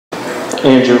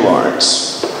Andrew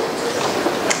Lawrence.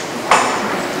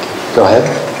 Go ahead.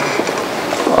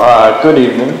 Good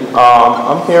evening.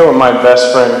 I'm here with my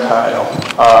best friend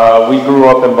Kyle. We grew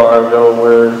up in Burrillville.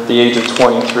 We're the age of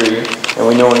 23, and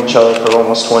we known each other for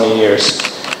almost 20 years.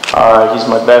 He's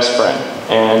my best friend,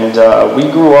 and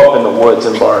we grew up in the woods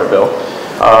in Burrillville,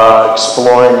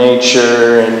 exploring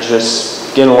nature and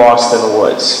just getting lost in the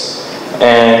woods.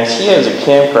 And he has a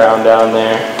campground down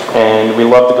there, and we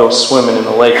love to go swimming in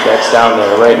the lake that's down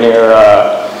there, right near,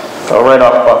 right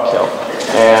off Buck Hill.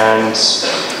 And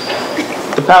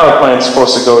the power plant's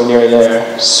supposed to go near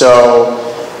there. So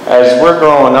as we're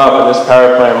growing up and this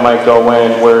power plant might go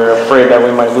in, we're afraid that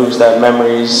we might lose that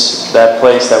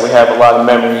place that we have a lot of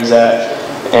memories at.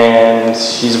 And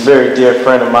he's a very dear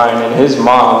friend of mine, and his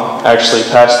mom actually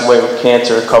passed away with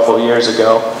cancer a couple of years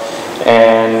ago.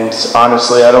 And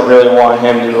honestly, I don't really want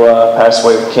him to pass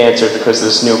away with cancer because of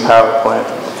this new power plant.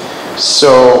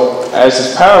 So as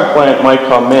this power plant might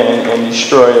come in and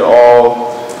destroy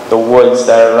all the woods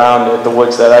that are around it, the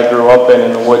woods that I grew up in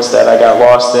and the woods that I got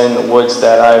lost in, the woods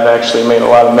that I've actually made a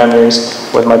lot of memories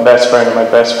with my best friend and my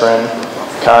best friend,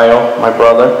 Kyle, my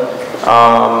brother.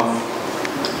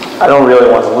 I don't really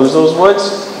want to lose those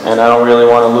woods, and I don't really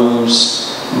want to lose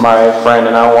my friend,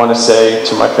 and I don't want to say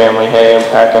to my family, hey, I'm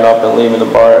packing up and leaving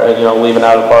leaving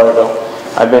out of Burrillville.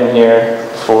 I've been here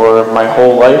for my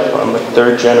whole life. I'm the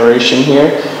third generation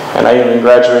here, and I even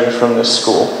graduated from this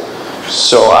school.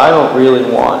 So I don't really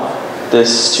want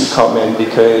this to come in,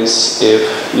 because if,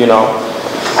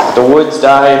 the woods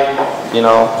die,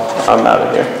 I'm out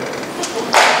of here.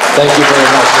 Thank you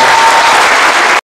very much.